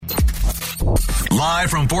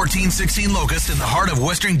Live from 1416 Locust in the heart of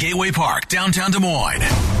Western Gateway Park, downtown Des Moines.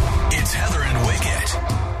 It's Heather and Wicket.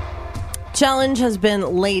 Challenge has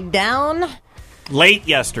been laid down. Late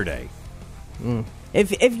yesterday.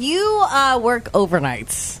 If you work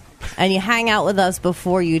overnights and you hang out with us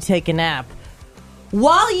before you take a nap,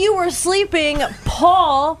 while you were sleeping,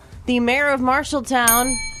 Paul, the mayor of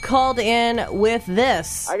Marshalltown, called in with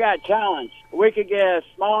this. I got a challenge. We could get a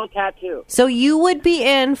small tattoo. So you would be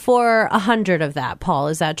in for 100 of that, Paul.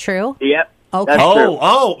 Is that true? Yep. Okay. That's true.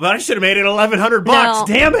 I should have made it $1,100. No.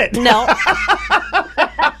 Damn it. No.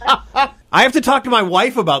 I have to talk to my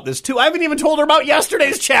wife about this, too. I haven't even told her about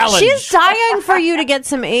yesterday's challenge. She's dying for you to get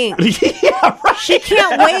some ink. Yeah, right. She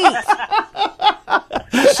can't wait.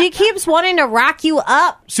 She keeps wanting to rock you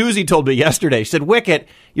up. Susie told me yesterday. She said, Wicket,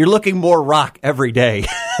 you're looking more rock every day.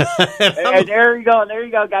 Hey, there you go. There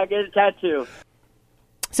you go. Got to get a tattoo.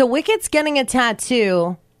 So Wicket's getting a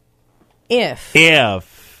tattoo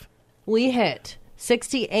if we hit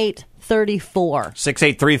 6834.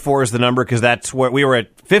 6834 is the number because that's what we were at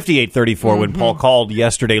 5834 when Paul called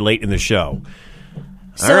yesterday late in the show.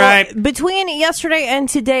 So all right. Between yesterday and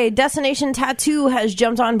today, Destination Tattoo has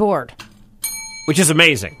jumped on board. Which is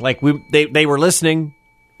amazing. Like they were listening.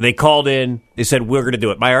 They called in. They said, we're going to do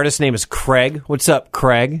it. My artist's name is Craig. What's up,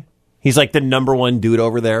 Craig? He's like the number one dude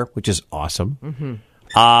over there, which is awesome. Mm-hmm.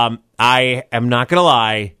 I am not going to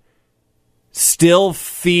lie. Still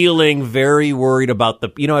feeling very worried about I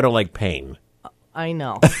don't like pain. I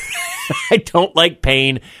know. I don't like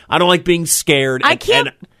pain. I don't like being scared. I can't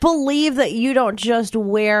believe that you don't just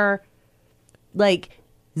wear, like,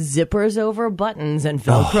 zippers over buttons and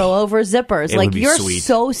Velcro over zippers. Like, you're sweet.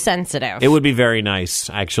 So sensitive. It would be very nice,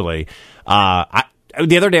 actually. The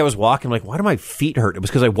other day I was walking, like, why do my feet hurt? It was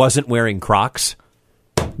because I wasn't wearing Crocs.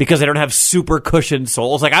 Because I don't have super cushioned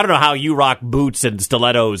soles. Like, I don't know how you rock boots and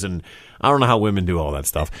stilettos, and I don't know how women do all that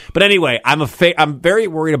stuff. But anyway, I'm very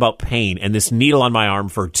worried about pain and this needle on my arm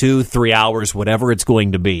for 2-3 hours, whatever it's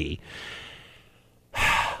going to be.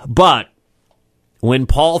 But when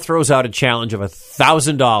Paul throws out a challenge of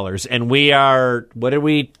 $1,000, and we are, what do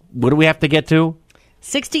we have to get to?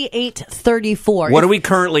 6834. What are we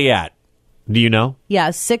currently at? Do you know? Yeah,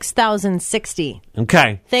 6,060.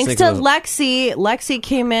 Okay. Thanks to Lexi. Lexi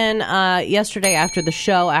came in yesterday after the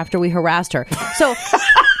show, after we harassed her. So,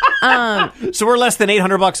 so we're less than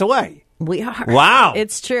 $800 away. We are. Wow.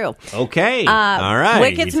 It's true. Okay. All right.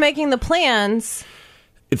 Wicket's making the plans.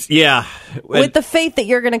 Yeah. With the faith that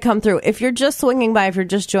you're going to come through. If you're just swinging by, if you're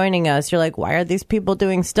just joining us, you're like, why are these people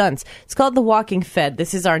doing stunts? It's called The Walking Fed.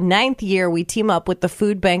 This is our 9th year. We team up with the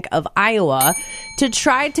Food Bank of Iowa to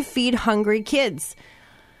try to feed hungry kids.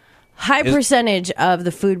 High percentage of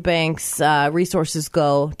the food bank's resources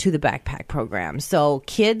go to the backpack program. So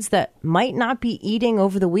kids that might not be eating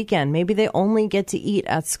over the weekend, maybe they only get to eat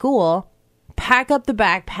at school, pack up the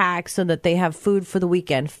backpack so that they have food for the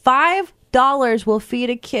weekend. $5 will feed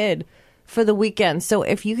a kid for the weekend. So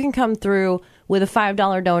if you can come through with a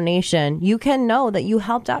 $5 donation, you can know that you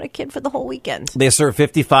helped out a kid for the whole weekend. They serve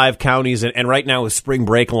 55 counties, and right now with spring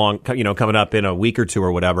break coming up in a week or two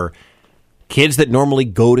or whatever, kids that normally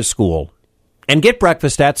go to school and get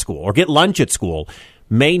breakfast at school or get lunch at school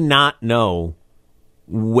may not know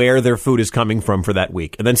where their food is coming from for that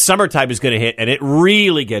week. And then summertime is going to hit, and it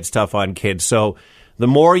really gets tough on kids. So the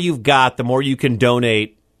more you've got, the more you can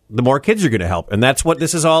donate, the more kids you're going to help. And that's what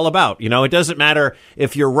this is all about. You know, it doesn't matter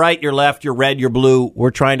if you're right, you're left, you're red, you're blue.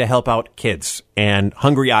 We're trying to help out kids and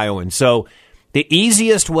hungry Iowans. So the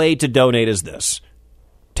easiest way to donate is this.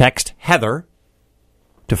 Text Heather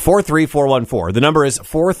to 43414. The number is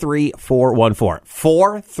 43414.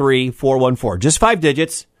 43414. Just 5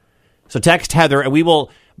 digits. So text Heather, and we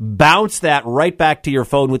will bounce that right back to your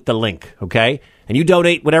phone with the link, okay? And you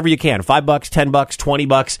donate whatever you can. $5, $10,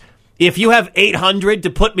 $20. If you have $800 to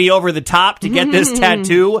put me over the top to get this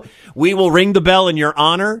tattoo, we will ring the bell in your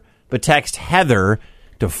honor. But text Heather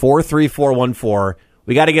to 43414.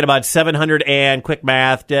 We got to get about 700 and quick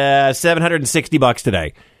math, $760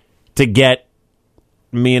 today to get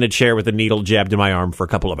me in a chair with a needle jabbed in my arm for a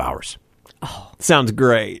couple of hours. Oh, sounds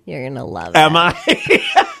great. You're going to love it. Am I?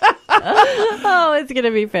 Oh, it's going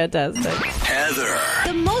to be fantastic. Heather.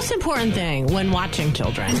 The most important thing when watching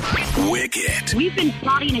children. Wicket. We've been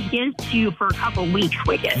plotting against you for a couple weeks,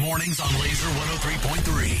 Wicket. Mornings on Laser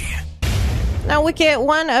 103.3. Now, Wicket,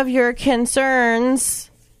 one of your concerns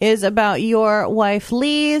is about your wife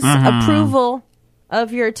Lee's approval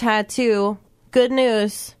of your tattoo. Good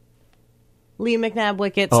news. Lee McNabb,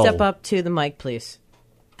 Wicket, step up to the mic, please.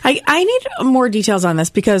 I need more details on this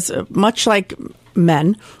because much like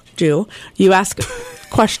men, do. You ask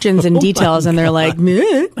questions and details, and they're like,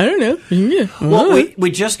 I don't know. Well,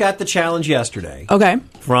 we just got the challenge yesterday. Okay.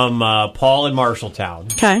 From Paul in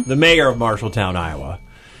Marshalltown. Okay. The mayor of Marshalltown, Iowa.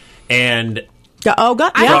 And I don't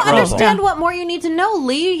Yeah. understand what more you need to know,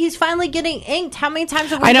 Lee. He's finally getting inked. How many times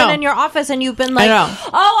have we I know. been in your office and you've been like, I know.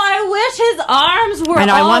 oh, I wish his arms were I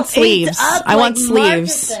know. all I want inked sleeves. up I want like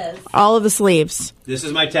sleeves. Marcus's. All of the sleeves. this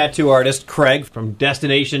is my tattoo artist, Craig, from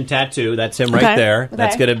Destination Tattoo. That's him right Okay. there.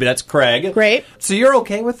 Okay. That's Craig. Great. So you're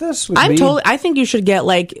okay with this? With me? I think you should get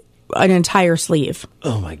like an entire sleeve.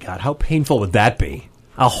 Oh my God, how painful would that be?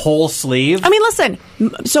 A whole sleeve? I mean, listen.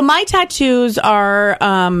 So my tattoos are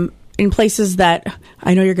in places that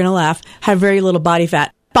I know you're going to laugh. Have very little body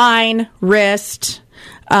fat. Spine, wrist,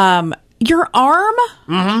 your arm.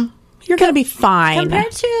 Mm-hmm. You're going to be fine.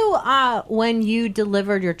 Compared to when you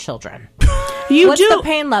delivered your children. What's the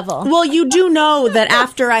pain level? Well, you do know that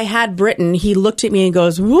after I had Britton, he looked at me and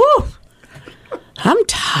goes, "Woo, I'm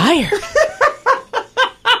tired."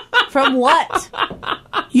 From what?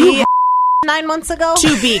 You 9 months ago?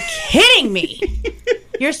 to be kidding me.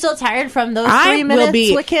 You're still tired from those 3 I minutes, will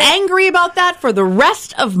be Wicket? angry about that for the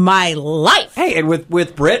rest of my life. Hey, and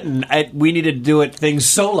with Britain, we needed to do things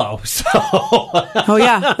solo. So Oh,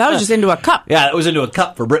 yeah. That was just into a cup. yeah, it was into a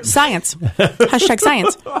cup for Britain. Science. Hashtag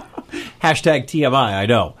science. Hashtag TMI, I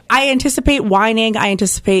know. I anticipate whining. I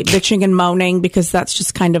anticipate bitching and moaning because that's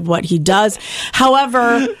just kind of what he does.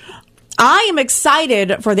 However, I am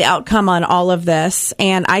excited for the outcome on all of this,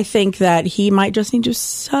 and I think that he might just need to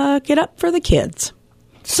suck it up for the kids.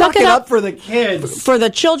 Suck it up for the kids. For the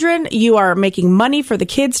children, you are making money for the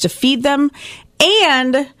kids to feed them,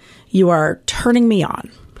 and you are turning me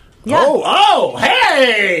on. Yeah. Oh,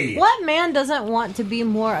 hey! What man doesn't want to be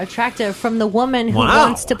more attractive from the woman who Wow.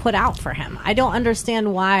 wants to put out for him? I don't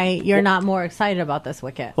understand why you're not more excited about this,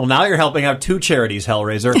 Wicket. Well, now you're helping out 2 charities,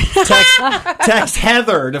 Hellraiser. Text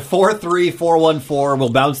Heather to 43414.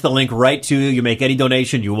 We'll bounce the link right to you. You make any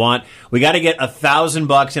donation you want. We got to get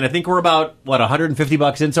 $1,000, and I think we're about,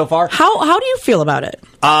 $150 in so far? How do you feel about it?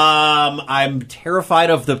 I'm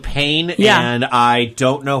terrified of the pain, Yeah. and I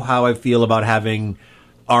don't know how I feel about having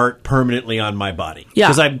art permanently on my body. Yeah.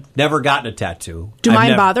 Because I've never gotten a tattoo. Do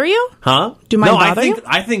mine bother you? Huh? Do mine bother you? you?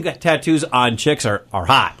 I think tattoos on chicks are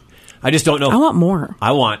hot. I just don't know. I want more. I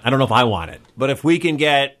don't know if I want it. But if we can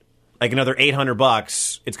get like another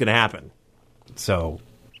 $800, it's going to happen. So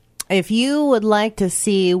If you would like to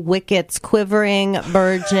see Wicket's quivering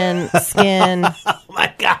virgin skin oh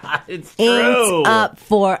my God, it's inked true. up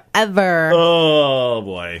forever, Oh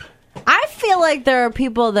boy. I feel like there are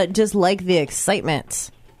people that just like the excitement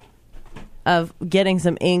of getting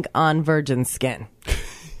some ink on virgin skin.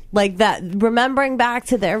 Like that, remembering back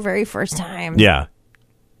to their very first time. Yeah.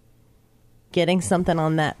 Getting something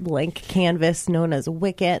on that blank canvas known as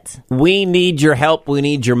Wicket. We need your help. We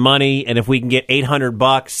need your money. And if we can get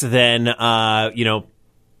 $800, then, I'll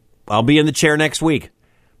be in the chair next week.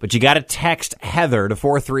 But you got to text Heather to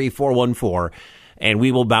 43414, and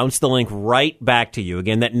we will bounce the link right back to you.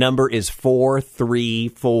 Again, that number is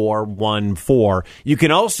 43414. You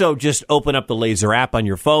can also just open up the Laser app on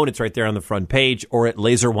your phone. It's right there on the front page, or at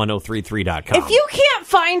laser1033.com. If you can't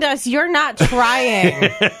find us, you're not trying.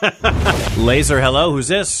 Laser, hello. Who's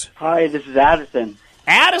this? Hi, this is Addison.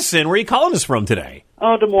 Addison, where are you calling us from today?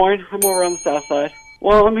 Oh, Des Moines. I'm over on the south side.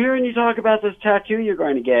 Well, I'm hearing you talk about this tattoo you're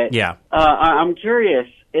going to get. Yeah. I'm curious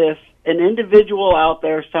if an individual out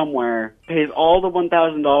there somewhere pays all the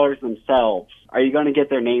 $1,000 themselves. Are you going to get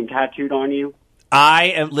their name tattooed on you?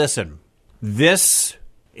 Listen, this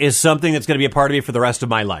is something that's going to be a part of me for the rest of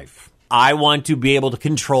my life. I want to be able to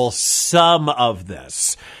control some of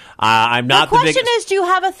this. I'm not The the question biggest. is, do you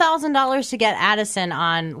have $1,000 to get Addison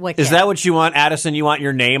on Wicket? Is that what you want, Addison? You want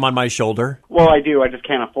your name on my shoulder? Well, I do. I just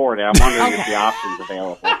can't afford it. I'm wondering if the option's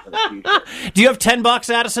available for the future. Do you have $10,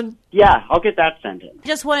 Addison? Yeah, I'll get that sent in.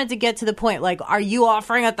 Just wanted to get to the point. Like, are you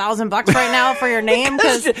offering $1,000 right now for your name?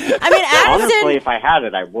 Because I mean, Honestly, Addison if I had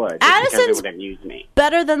it, I would. Just because Addison's- it would amuse me.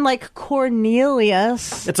 better than like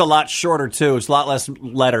Cornelius It's a lot shorter, too. It's a lot less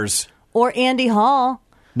letters. or Andy Hall.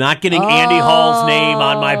 Not getting Andy Hall's name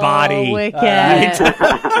on my body. Wicket.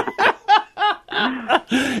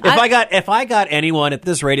 If I got anyone at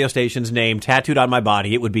this radio station's name tattooed on my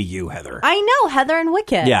body, it would be you, Heather. I know Heather and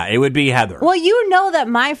Wicket. Yeah, it would be Heather. Well, you know that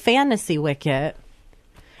my fantasy Wicket,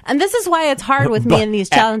 and this is why it's hard with me in these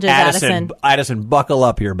challenges, Addison. Addison, buckle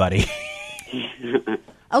up here, buddy.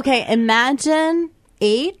 Okay, imagine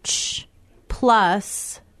H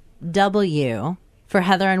plus W for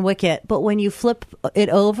Heather and Wicket, but when you flip it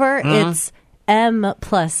over, it's M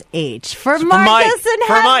plus H for Marcus and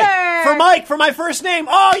Heather. For Mike, for my first name.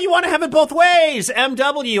 Oh, you want to have it both ways.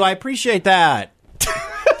 MW, I appreciate that.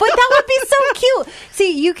 But that would be so cute.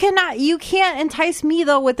 See, you can't entice me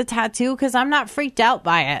though with the tattoo because I'm not freaked out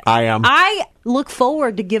by it. I am. I look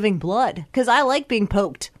forward to giving blood because I like being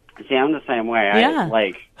poked. See, I'm the same way. Yeah.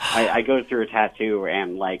 I go through a tattoo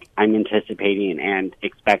and I'm anticipating and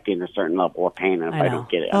expecting a certain level of pain, and if I don't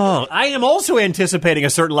get it, Oh, I am also anticipating a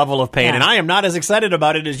certain level of pain, Yeah. and I am not as excited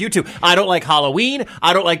about it as you two. I don't like Halloween.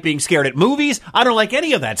 I don't like being scared at movies. I don't like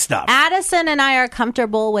any of that stuff. Addison and I are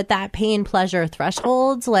comfortable with that pain pleasure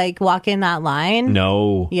thresholds, like walking that line.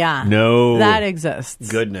 No. Yeah. No. That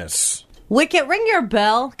exists. Goodness. Wicket, ring your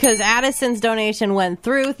bell because Addison's donation went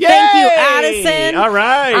through. Yay! Thank you, Addison. All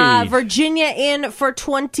right. Virginia in for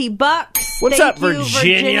 $20. What's Thank up, you,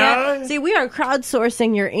 Virginia? See, we are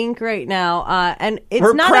crowdsourcing your ink right now, and it's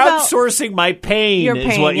We're not about crowdsourcing my pain, your is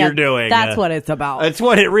pain. what Yeah, you're doing. That's what it's about. That's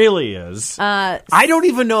what it really is. I don't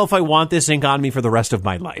even know if I want this ink on me for the rest of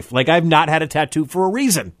my life. Like, I've not had a tattoo for a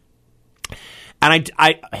reason. And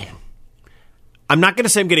I'm not going to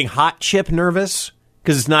say I'm getting hot chip nervous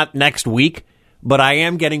because it's not next week, but I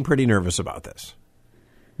am getting pretty nervous about this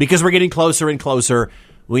because we're getting closer and closer.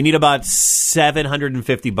 We need about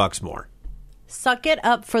 $750 more. Suck it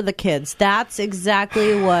up for the kids. That's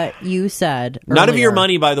exactly what you said None of your earlier.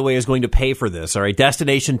 money, by the way, is going to pay for this. All right,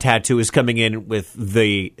 Destination Tattoo is coming in with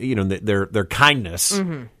their kindness,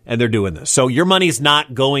 and they're doing this. So your money's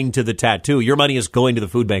not going to the tattoo. Your money is going to the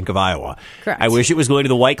Food Bank of Iowa. Correct. I wish it was going to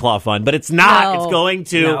the White Claw Fund, but it's not. No. It's going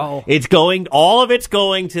to. No. It's going. All of it's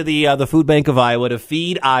going to the Food Bank of Iowa to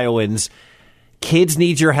feed Iowans. Kids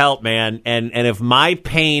need your help, man. And if my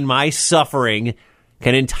pain, my suffering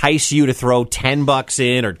can entice you to throw $10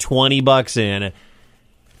 in or $20 in,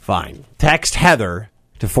 fine. Text Heather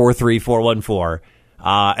to 43414,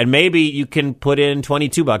 and maybe you can put in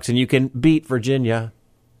 $22 and you can beat Virginia.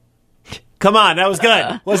 Come on, that was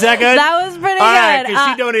good. Was that good? That was pretty All right, good. 'cause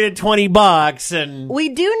she donated $20, and We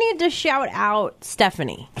do need to shout out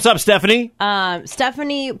Stephanie. what's up, Stephanie?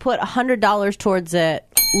 Stephanie put $100 towards it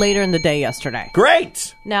later in the day yesterday.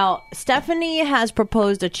 Great. Now, Stephanie has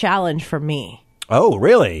proposed a challenge for me. Oh,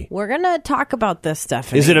 really? We're going to talk about this,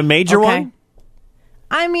 Stephanie. Is it a major one?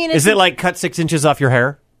 I mean, Is it like cut 6 inches off your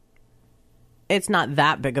hair? it's not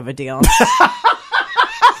that big of a deal. It's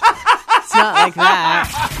not like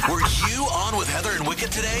that. Were you on with Heather and Wicket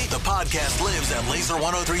today? The podcast lives at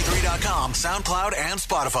laser1033.com, SoundCloud, and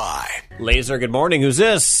Spotify. Laser, good morning. Who's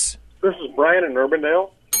this? This is Brian in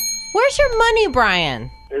Urbandale. Where's your money, Brian?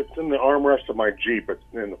 It's in the armrest of my Jeep. It's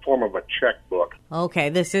in the form of a checkbook. Okay,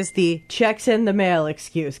 this is the checks in the mail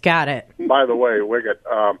excuse. Got it. By the way, Wicket,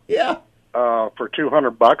 Yeah. for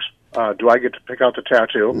 $200, do I get to pick out the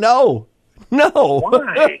tattoo? No.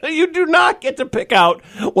 Why? You do not get to pick out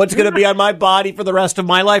what's going to be on my body for the rest of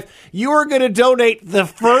my life. You are going to donate the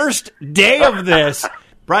first day of this.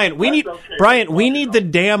 Brian, we need the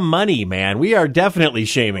damn money, man. We are definitely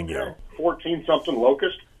shaming you. 14-something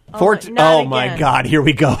locust? Not my again. God, here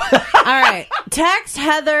we go. All right. Text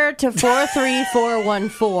Heather to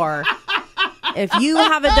 43414. If you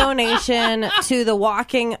have a donation to the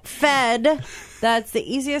Walking Fed, that's the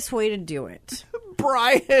easiest way to do it.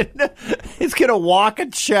 Brian is going to walk a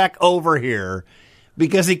check over here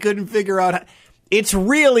because he couldn't figure out. It's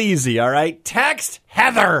real easy, all right? Text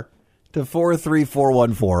Heather to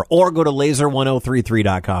 43414 or go to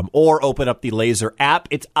laser1033.com or open up the Laser app.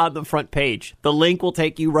 It's on the front page. The link will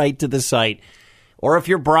take you right to the site. Or if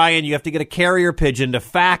you're Brian, you have to get a carrier pigeon to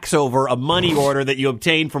fax over a money order that you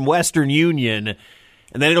obtained from Western Union.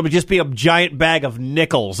 And then it'll just be a giant bag of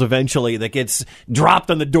nickels eventually that gets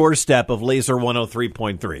dropped on the doorstep of Laser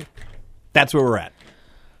 103.3. That's where we're at.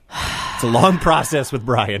 It's a long process with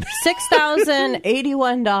Brian.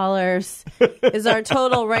 $6,081 is our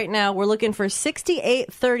total right now. We're looking for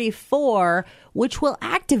 $68.34, which will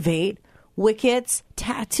activate Wicket's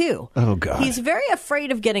tattoo. Oh, God. He's very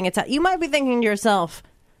afraid of getting a tattoo. You might be thinking to yourself,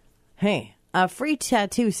 hey, a free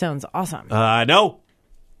tattoo sounds awesome.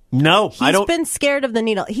 No, I He's don't. been scared of the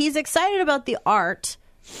needle. He's excited about the art.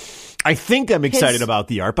 I think I'm excited about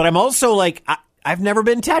the art, but I'm also like, I've never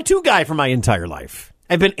been tattoo guy for my entire life.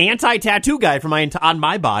 I've been anti-tattoo guy for on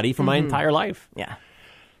my body for my entire life. Yeah.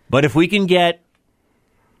 But if we can get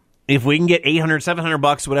 $800,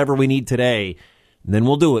 $700, whatever we need today, then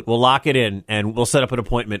we'll do it. We'll lock it in and we'll set up an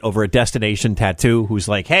appointment over at Destination Tattoo who's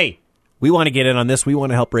like, hey, we want to get in on this. We want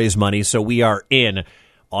to help raise money. So we are in.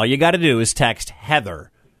 All you got to do is text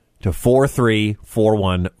Heather to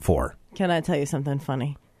 43414. Can I tell you something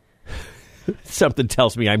funny? Something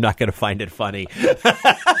tells me I'm not going to find it funny.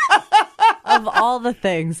 Of all the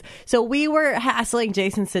things. So we were hassling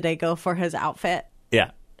Jason Sudeiko for his outfit.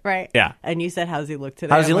 Yeah. Right. Yeah. And you said, how's he look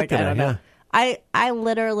today? How's he I'm look like, today? I don't know. Yeah. I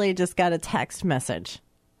literally just got a text message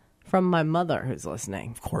from my mother who's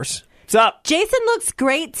listening. Of course. What's up? Jason looks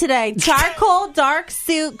great today. Charcoal, dark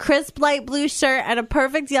suit, crisp light blue shirt, and a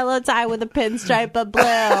perfect yellow tie with a pinstripe of blue.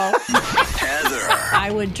 Heather.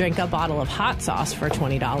 I would drink a bottle of hot sauce for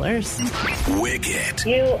 $20. Wicket.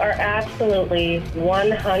 You are absolutely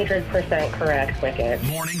 100% correct, Wicket.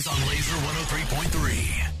 Mornings on Laser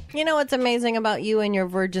 103.3. You know what's amazing about you and your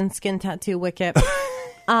virgin skin tattoo, Wicket?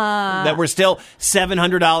 That we're still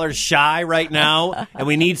 $700 shy right now, and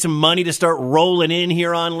we need some money to start rolling in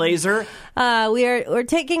here on Laser. We're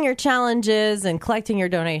taking your challenges and collecting your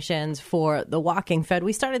donations for the Walking Fed.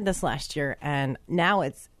 We started this last year, and now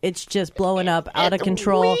it's just blowing up out of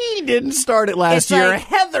control. We didn't start it last It's year. like-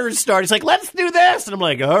 Heather started. It's like, let's do this. And I'm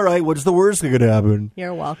like, all right, what's the worst that could happen?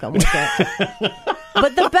 You're welcome, Wicket.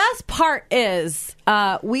 But the best part is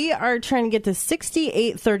we are trying to get to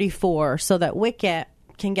 6834 so that Wicket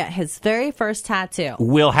can get his very first tattoo.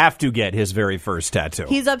 We'll have to get his very first tattoo.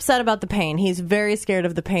 He's upset about the pain. He's very scared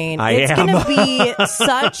of the pain. It's going to be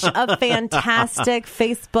such a fantastic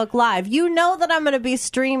Facebook Live. You know that I'm going to be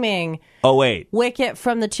streaming Oh, wait. Wicket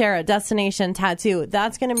from the chair at Destination Tattoo.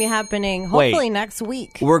 That's going to be happening hopefully next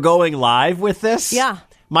week. We're going live with this? Yeah.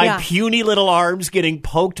 My Yeah. puny little arms getting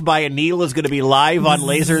poked by a needle is going to be live on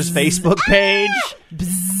Laser's Facebook page.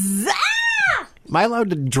 Am I allowed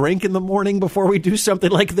to drink in the morning before we do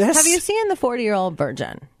something like this? Have you seen the 40-Year-Old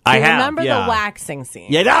Virgin? I you have, remember yeah. the waxing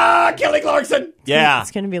scene? Yeah, Kelly Clarkson. Yeah.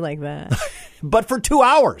 It's going to be like that. But for 2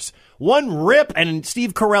 hours. One rip and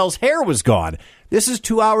Steve Carell's hair was gone. This is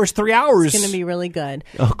 2 hours, 3 hours. It's going to be really good.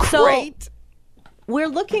 Oh, great. So, we're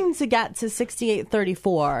looking to get to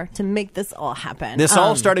 6834 to make this all happen. This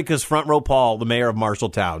all started because Front Row Paul, the mayor of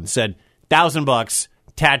Marshalltown, said, $1,000,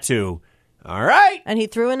 tattoo. All right. And he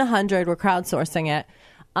threw in 100. We're crowdsourcing it.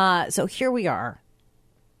 So here we are.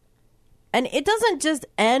 And it doesn't just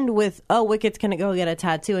end with, oh, Wicket's going to go get a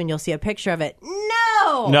tattoo and you'll see a picture of it.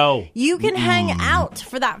 No. You can hang out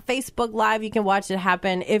for that Facebook Live. You can watch it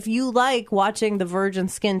happen. If you like watching the virgin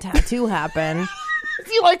skin tattoo happen.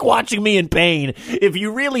 If you like watching me in pain, if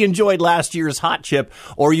you really enjoyed last year's Hot Chip,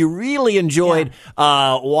 or you really enjoyed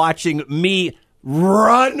watching me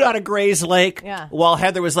run out of Gray's Lake while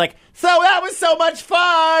Heather was like, so that was so much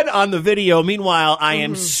fun on the video. Meanwhile, I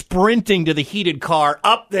am sprinting to the heated car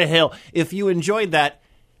up the hill. If you enjoyed that,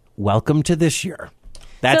 welcome to this year.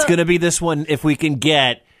 That's going to be this one. If we can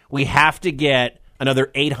get, we have to get another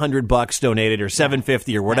 $800 donated or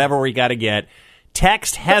 $750 or whatever we got to get.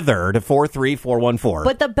 Text Heather to 43414.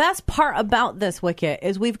 But the best part about this, Wicket,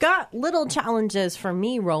 is we've got little challenges for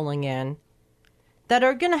me rolling in that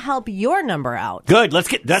are going to help your number out. Good. Let's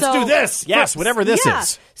do this. Yes, whatever this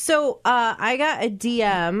is. So I got a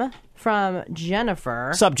DM from Jennifer.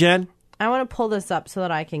 What's up, Jen? I want to pull this up so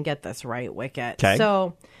that I can get this right, Wicket. Okay.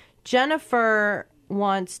 So Jennifer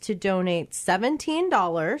wants to donate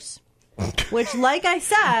 $17, which, like I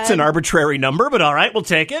said, It's an arbitrary number, but all right, we'll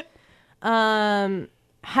take it. Heather,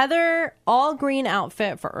 all green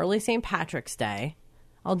outfit for early St. Patrick's Day.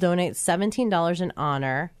 I'll donate $17 in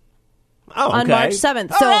honor. Oh, okay. On March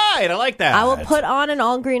 7th. All So right, I like that. I will put on an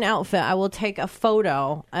all green outfit. I will take a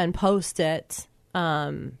photo and post it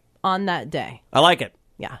on that day. I like it.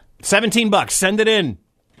 Yeah. $17. Send it in.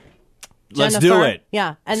 Let's do Jennifer. it.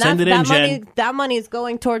 Yeah. And Send it in, Jen. that money is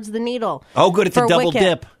going towards the needle. Oh, good. It's a for double Wicket.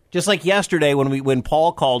 dip. Just like yesterday when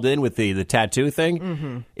Paul called in with the tattoo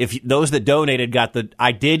thing. If those that donated got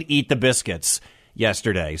I did eat the biscuits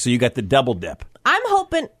yesterday, so you got the double dip. I'm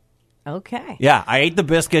hoping. Okay. Yeah, I ate the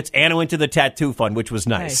biscuits and I went to the tattoo fund, which was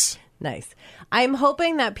nice. Nice. I'm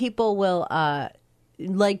hoping that people will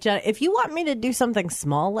if you want me to do something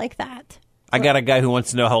small like that. I got a guy who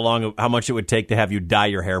wants to know how much it would take to have you dye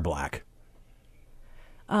your hair black.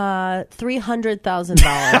 $300,000.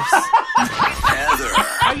 Heather.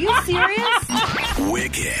 Are you serious?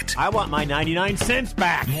 Wicket. I want my 99 cents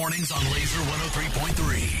back. Mornings on Laser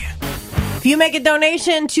 103.3. If you make a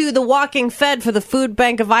donation to the Walking Fed for the Food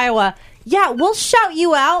Bank of Iowa, we'll shout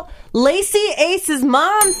you out. Lacey Ace's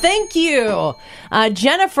mom, thank you.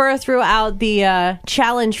 Jennifer threw out the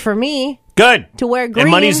challenge for me. Good. To wear green.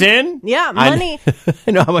 And money's in? Yeah, money.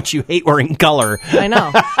 I know how much you hate wearing color. I know.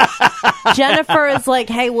 Jennifer is like,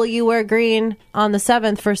 hey, will you wear green on the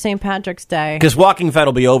 7th for St. Patrick's Day? Because Walking Fed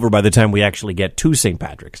will be over by the time we actually get to St.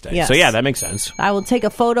 Patrick's Day. Yes. So, yeah, that makes sense. I will take a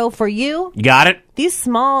photo for you. You got it? These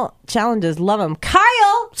small challenges, love them.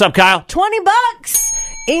 Kyle! What's up, Kyle? $20.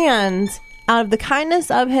 And out of the kindness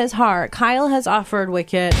of his heart, Kyle has offered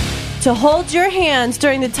Wicket to hold your hands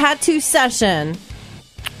during the tattoo session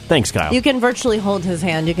Thanks, Kyle. You can virtually hold his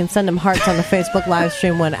hand. You can send him hearts on the Facebook live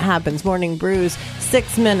stream when it happens. Morning Brews,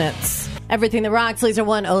 6 minutes. Everything that rocks, Laser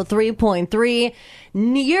 103.3.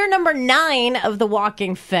 Year number 9 of the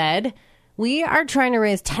Walking Fed. We are trying to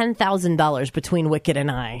raise $10,000 between Wicket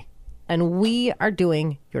and I. And we are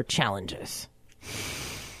doing your challenges.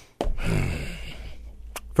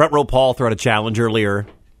 Front row Paul threw out a challenge earlier,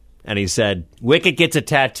 and he said, Wicket gets a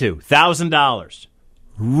tattoo, $1,000.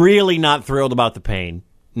 Really not thrilled about the pain.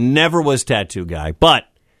 Never was tattoo guy, but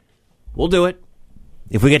we'll do it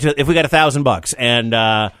if we got $1,000.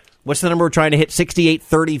 And what's the number we're trying to hit?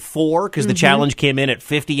 6834, because the challenge came in at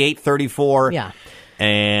 5834. Yeah.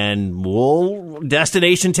 And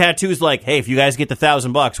Destination Tattoo's like, hey, if you guys get the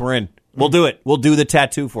 $1,000, we're in. We'll do it. We'll do the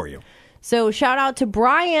tattoo for you. So shout out to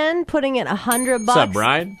Brian putting in $100. What's up,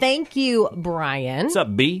 Brian? Thank you, Brian. What's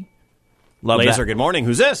up, B? Love Laser, good morning.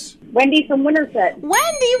 Who's this? Wendy from Winterset.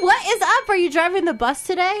 Wendy, what is up? Are you driving the bus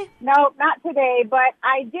today? No, not today, but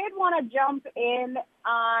I did want to jump in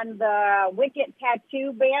on the Wicket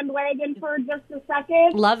tattoo bandwagon for just a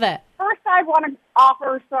second. Love it. First, I want to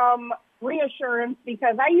offer some reassurance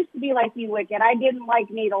because I used to be like you, Wicket. I didn't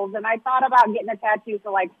like needles, and I thought about getting a tattoo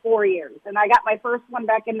for like 4 years. And I got my first one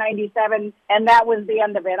back in 97, and that was the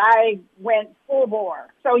end of it. I went full bore.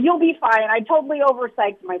 So you'll be fine. I totally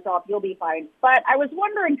overpsyched myself. You'll be fine. But I was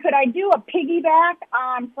wondering, could I do a piggyback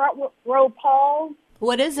on Front Row Paul's?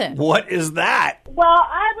 What is it? What is that? Well,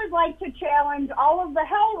 I would like to challenge all of the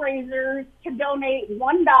Hellraisers to donate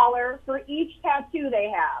 $1 for each tattoo they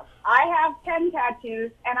have. I have 10 tattoos,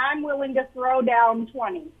 and I'm willing to throw down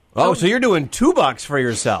 20. Oh, so you're doing $2 for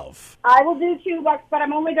yourself. I will do $2, but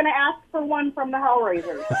I'm only going to ask for one from the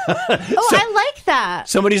Hellraisers. I like that.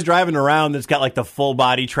 Somebody's driving around that's got like the full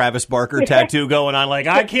body Travis Barker tattoo going on. Like,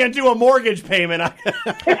 I can't do a mortgage payment.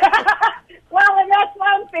 Well, and that's why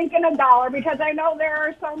I'm thinking $1, because I know there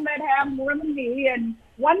are some that have more than me, and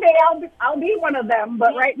one day I'll be one of them.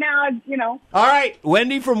 But right now, All right,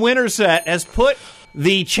 Wendy from Winterset has put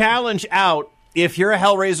the challenge out. If you're a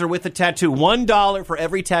Hellraiser with a tattoo, $1 for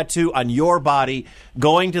every tattoo on your body,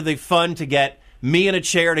 going to the fund to get me in a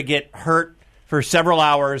chair to get hurt for several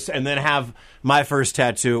hours and then have my first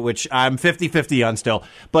tattoo, which I'm 50-50 on still.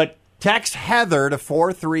 But text Heather to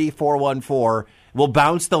 43414. We'll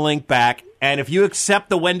bounce the link back. And if you accept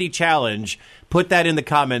the Wendy challenge, put that in the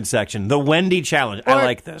comment section. The Wendy challenge. I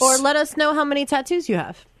like this. Or let us know how many tattoos you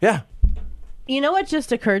have. Yeah. You know what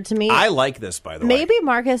just occurred to me? I like this, by the way. Maybe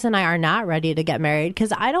Marcus and I are not ready to get married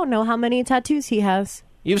because I don't know how many tattoos he has.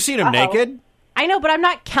 You've seen him naked? I know, but I'm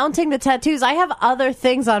not counting the tattoos. I have other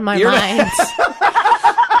things on my mind.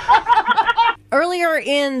 Earlier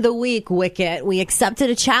in the week, Wicket, we accepted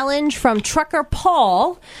a challenge from Trucker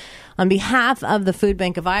Paul. On behalf of the Food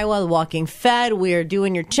Bank of Iowa, the Walking Fed, we are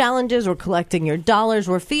doing your challenges. We're collecting your dollars.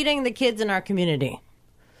 We're feeding the kids in our community.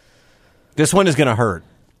 This one is going to hurt.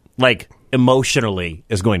 Like, emotionally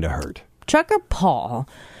is going to hurt. Trucker Paul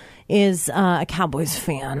is a Cowboys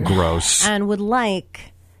fan. Gross. And would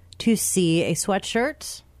like to see a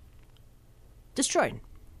sweatshirt destroyed.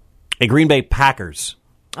 A Green Bay Packers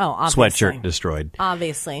obviously. Sweatshirt destroyed.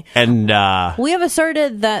 Obviously. And we have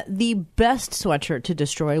asserted that the best sweatshirt to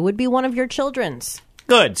destroy would be one of your children's.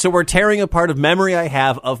 Good. So we're tearing apart a memory I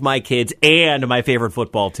have of my kids and my favorite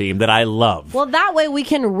football team that I love. Well, that way we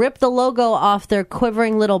can rip the logo off their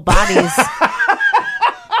quivering little bodies.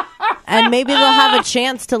 And maybe they'll have a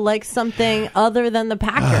chance to like something other than the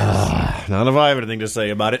Packers. None of I have anything to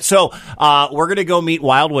say about it. So we're going to go meet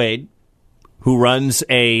Wild Wade, who runs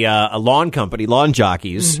a lawn company, Lawn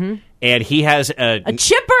Jockeys, and he has a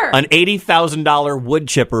chipper, an $80,000 wood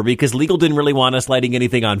chipper because legal didn't really want us lighting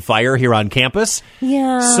anything on fire here on campus.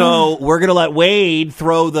 Yeah. So we're going to let Wade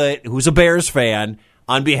throw who's a Bears fan,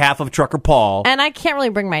 on behalf of Trucker Paul. And I can't really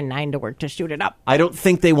bring my 9 to work to shoot it up. I don't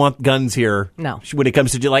think they want guns here. No. When it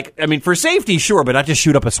comes to, for safety, sure, but not just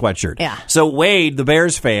shoot up a sweatshirt. Yeah. So Wade, the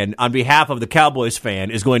Bears fan, on behalf of the Cowboys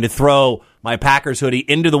fan, is going to throw my Packers hoodie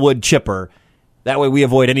into the wood chipper. That way we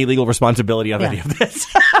avoid any legal responsibility on any of this.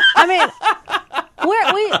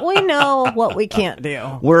 We know what we can't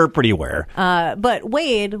do. We're pretty aware. But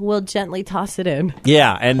Wade will gently toss it in.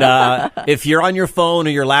 Yeah, and if you're on your phone or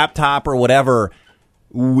your laptop or whatever,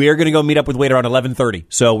 we're going to go meet up with Wade around 11:30.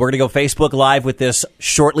 So we're going to go Facebook Live with this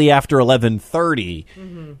shortly after 11:30.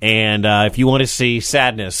 Mm-hmm. And if you want to see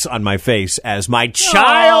sadness on my face as my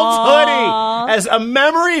child's hoodie, as a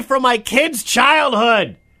memory from my kid's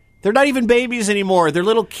childhood, They're not even babies anymore. They're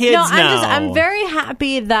little kids now. I'm very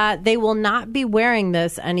happy that they will not be wearing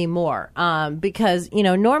this anymore. Because,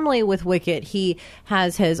 normally with Wicket, he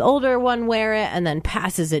has his older one wear it and then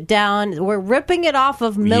passes it down. We're ripping it off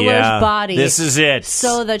of Miller's body. This is it.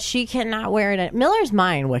 So that she cannot wear it. Miller's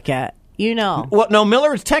mine, Wicket. Well, no,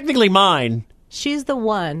 Miller is technically mine. She's the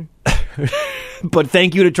one. But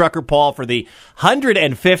thank you to Trucker Paul for the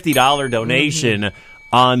 $150 donation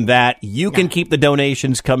on that. You can keep the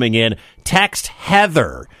donations coming in. Text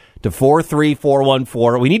Heather to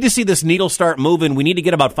 43414. We need to see this needle start moving. We need to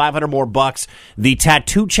get about $500 more bucks. The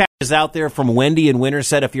tattoo chat is out there from Wendy and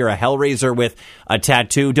Winterset. If you're a Hellraiser with a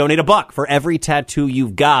tattoo, donate $1 for every tattoo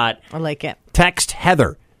you've got. I like it. Text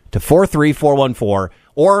Heather to 43414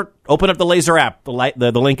 or open up the Laser app.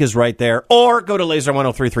 The link is right there. Or go to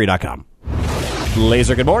laser1033.com.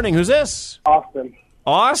 Laser, good morning. Who's this? Austin.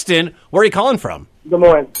 Austin? Where are you calling from? Des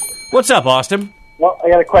Moines. What's up, Austin? Well, I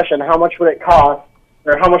got a question. How much would it cost,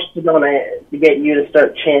 or how much to donate to get you to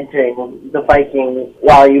start chanting the Vikings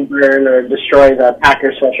while you burn or destroy the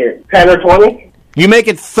Packers sweatshirt? 10 or 20? You make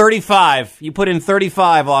it 35. You put in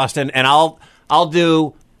 35, Austin, and I'll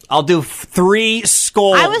do 3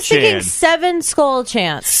 skull chants. I was thinking 7 skull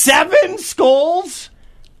chants. 7 skulls?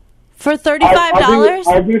 For $35?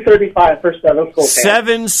 I'll do 35 for 7 skulls.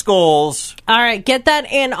 7 skulls. All right, get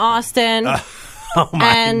that in, Austin. Oh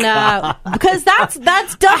my God. Because that's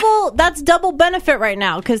double benefit right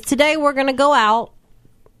now. Because today we're gonna go out.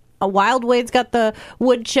 Wild Wade's got the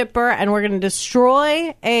wood chipper, and we're gonna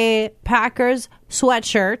destroy a Packers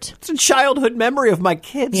sweatshirt. It's a childhood memory of my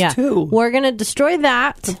kids too. We're gonna destroy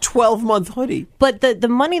that. It's a 12-month hoodie. But the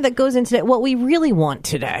money that goes into it, what we really want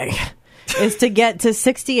today is to get to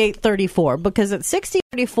 6834, because at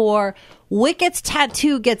 6834, Wicket's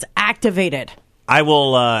tattoo gets activated. I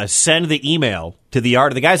will send the email to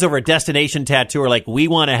the guys over at Destination Tattoo are like, we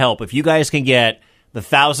want to help. If you guys can get the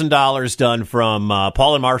 $1,000 done from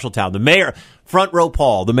Paul in Marshalltown, the mayor, Front Row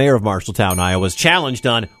Paul, the mayor of Marshalltown, Iowa's challenge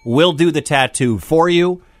done, we'll do the tattoo for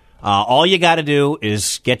you. All you got to do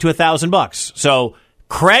is get to $1,000. So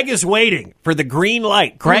Craig is waiting for the green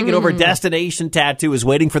light. Craig at over Destination Tattoo is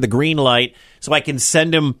waiting for the green light so I can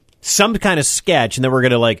send him some kind of sketch, and then we're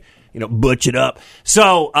going to butch it up.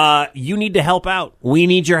 So you need to help out. We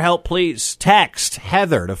need your help, please. Text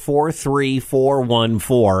Heather to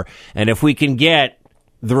 43414, and if we can get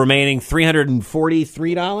the remaining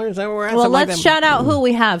 $343, is that where we're at? Well, let's shout out who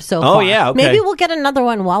we have so far. Oh, yeah, okay. Maybe we'll get another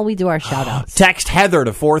one while we do our shout-outs. Text Heather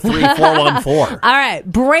to 43414. All right,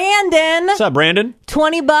 Brandon. What's up, Brandon?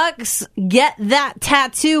 $20. Get that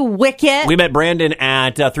tattoo, Wicket. We met Brandon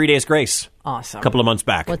at 3 Days Grace. Awesome. A couple of months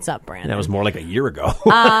back. What's up, Brandon? That was more like a year ago.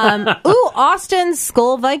 Austin's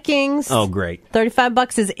Skull Vikings. Oh, great.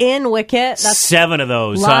 $35 is in, Wicket. That's 7 of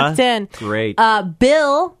those, locked in. Great.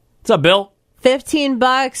 Bill. What's up, Bill?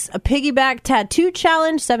 $15. A piggyback tattoo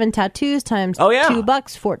challenge. 7 tattoos times $2.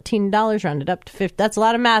 $14 rounded up to 50. That's a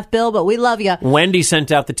lot of math, Bill, but we love you. Wendy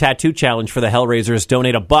sent out the tattoo challenge for the Hellraisers.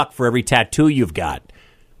 Donate $1 for every tattoo you've got.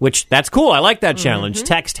 Which, that's cool. I like that challenge.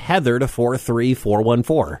 Text Heather to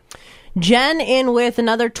 43414. Jen in with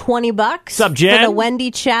another $20. What's up, Jen? For the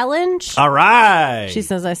Wendy challenge. All right. She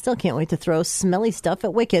says, I still can't wait to throw smelly stuff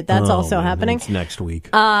at Wicket. That's also happening. That's next week.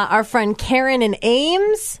 Our friend Karen in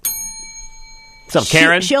Ames. What's up,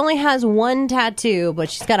 Karen? She only has 1 tattoo, but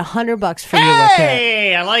she's got $100 for you, Wicket.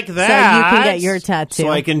 Hey, I like that. So you can get your tattoo. So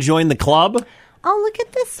I can join the club? Oh, look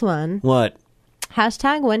at this one. What?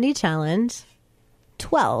 Hashtag Wendy Challenge.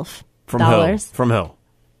 $12. From who? From who?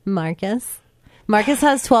 Marcus. Marcus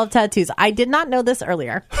has 12 tattoos. I did not know this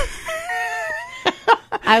earlier.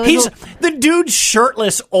 The dude's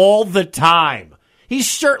shirtless all the time. He's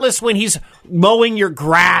shirtless when he's mowing your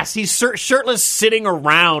grass. He's shirtless sitting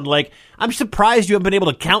around. Like, I'm surprised you haven't been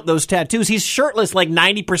able to count those tattoos. He's shirtless like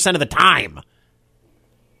 90% of the time.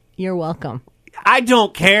 You're welcome. I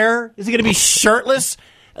don't care. Is he going to be shirtless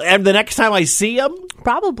and the next time I see him?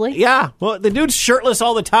 Probably. Yeah. Well, the dude's shirtless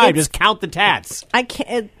all the time. Just count the tats. I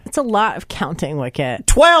can't. It's a lot of counting, Wicket.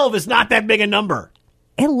 12 is not that big a number.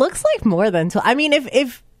 It looks like more than 12. I mean,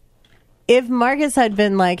 if Marcus had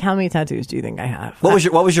been like, how many tattoos do you think I have? What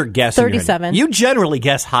was your guess? 37. You generally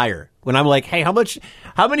guess higher. When I'm like, hey, how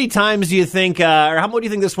many times do you think, or how much do you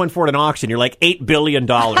think this went for at an auction? You're like, $8 billion.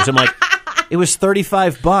 I'm like, it was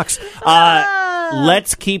 $35.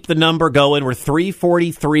 Let's keep the number going. We're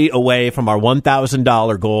 343 away from our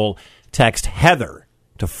 $1,000 goal. Text Heather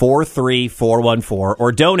to 43414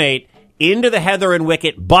 or donate into the Heather and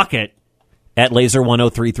Wicket bucket at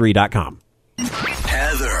laser1033.com.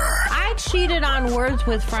 Heather. I cheated on Words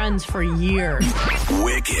with Friends for years.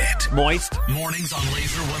 Wicket. Moist. Mornings on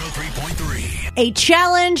Laser 103.3. A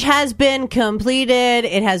challenge has been completed.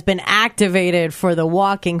 It has been activated for the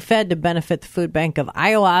Walking Fed to benefit the Food Bank of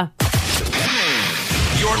Iowa.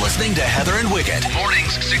 You're listening to Heather and Wicket.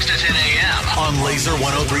 Mornings 6 to 10 a.m. on Laser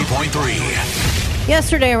 103.3.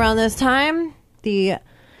 Yesterday around this time, the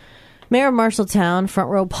mayor of Marshalltown, Front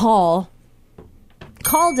Row Paul,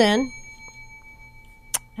 called in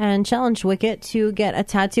and challenged Wicket to get a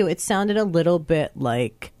tattoo. It sounded a little bit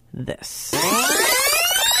like this.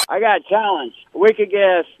 I got a challenge. We could get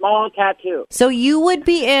a small tattoo. So you would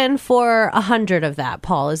be in for 100 of that,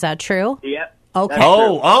 Paul. Is that true? Yep. Okay.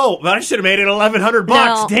 But I should have made it $1,100.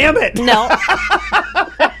 No. Damn it. No.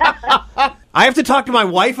 I have to talk to my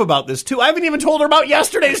wife about this, too. I haven't even told her about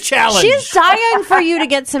yesterday's challenge. She's dying for you to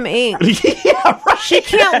get some ink. Yeah, right. She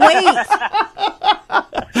can't wait.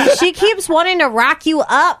 She keeps wanting to rock you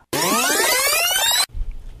up. Let's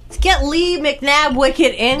get Lee McNabb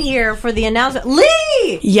Wicket in here for the announcement.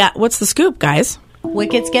 Lee! Yeah, what's the scoop, guys?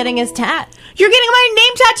 Wicket's getting his tat. You're getting my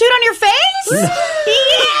name tattooed on your face?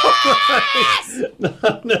 Yes! No.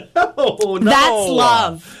 That's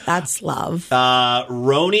love. That's love.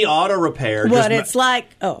 Roni Auto Repair. What it's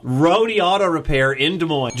like. Oh. Roni Auto Repair in Des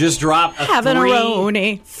Moines just dropped a Having a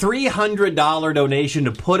Roni. $300 donation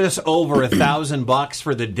to put us over $1,000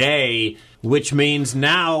 for the day, which means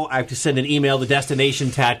now I have to send an email to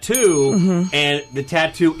Destination Tattoo, and the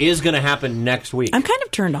tattoo is going to happen next week. I'm kind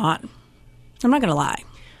of turned on. I'm not going to lie.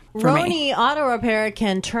 Roni Auto Repair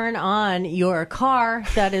can turn on your car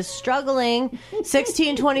that is struggling.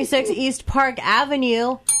 1626 East Park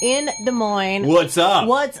Avenue in Des Moines. What's up?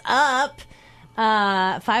 What's up?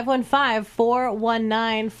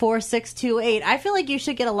 515-419-4628. I feel like you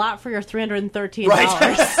should get a lot for your $313.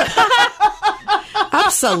 Right.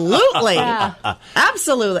 Absolutely. Yeah.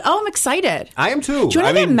 Absolutely. Oh, I'm excited. I am too. Do you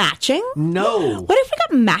want to get matching? No. What if we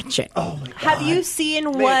got matching? Oh, my God. Have you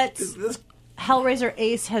seen what Hellraiser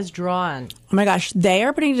Ace has drawn? Oh my gosh, they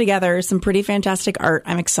are putting together some pretty fantastic art.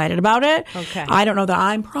 I'm excited about it. Okay. I don't know that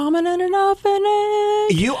I'm prominent enough in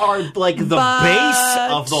it. You are like the base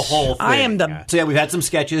of the whole thing. I am the... So yeah, we've had some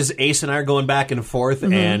sketches. Ace and I are going back and forth,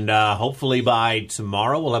 and hopefully by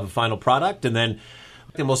tomorrow we'll have a final product, and then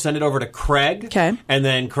we'll send it over to Craig. Okay. And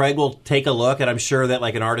then Craig will take a look, and I'm sure that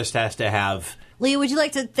like an artist has to have... Lee, would you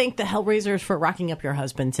like to thank the Hellraisers for rocking up your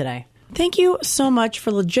husband today? Thank you so much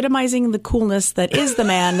for legitimizing the coolness that is the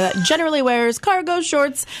man that generally wears cargo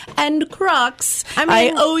shorts and Crocs.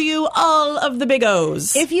 I owe you all of the big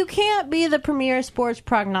O's. If you can't be the premier sports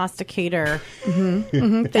prognosticator Thank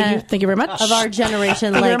you very much. of our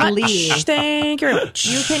generation Thank you like very much. Lee, Thank you very much.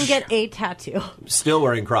 you can get a tattoo. Still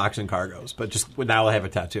wearing Crocs and cargos, but just now I have a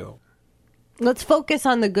tattoo. Let's focus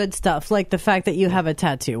on the good stuff, like the fact that you have a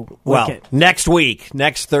tattoo. Well, Wicket. next week,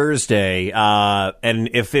 next Thursday, and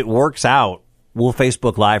if it works out, we'll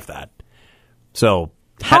Facebook Live that. So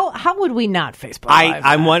How would we not Facebook Live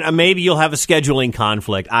I'm that? one. Maybe you'll have a scheduling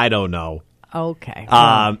conflict. I don't know. Okay.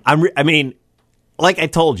 I mean, like I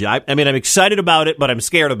told you, I'm excited about it, but I'm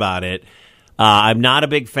scared about it. I'm not a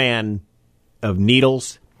big fan of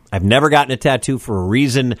needles. I've never gotten a tattoo for a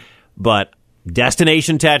reason, but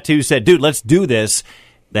Destination Tattoo said, dude, let's do this.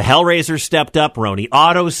 The Hellraiser stepped up. Roni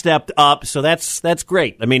Auto stepped up. So that's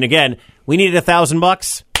great. I mean, again, we needed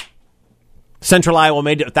 $1,000. Central Iowa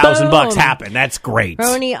made $1,000 happen. That's great.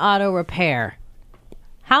 Roni Auto Repair.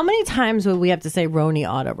 How many times would we have to say Roni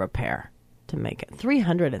Auto Repair to make it?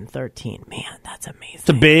 313. Man, that's amazing. It's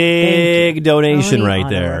a big donation Roni right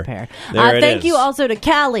Auto there. Repair. There it thank is. you also to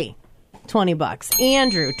Callie, $20.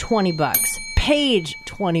 Andrew, $20. Paige,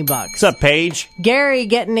 $20. What's up, Paige? Gary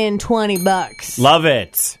getting in $20. Love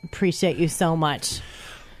it. Appreciate you so much.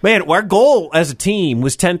 Man, our goal as a team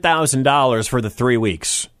was $10,000 for the 3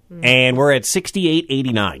 weeks, and we're at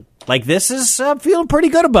 $68.89. Like, this is feeling pretty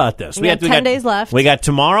good about this. We got 10 days left. We got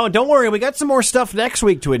tomorrow. Don't worry, we got some more stuff next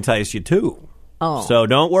week to entice you, too. Oh. So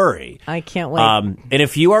don't worry. I can't wait. And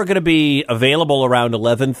if you are going to be available around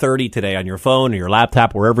 11:30 today on your phone or your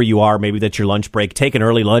laptop, wherever you are, maybe that's your lunch break, take an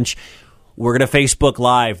early lunch. We're going to Facebook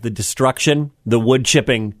Live the destruction, the wood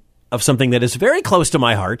chipping of something that is very close to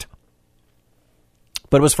my heart,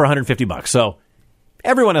 but it was for $150. So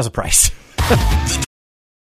everyone has a price.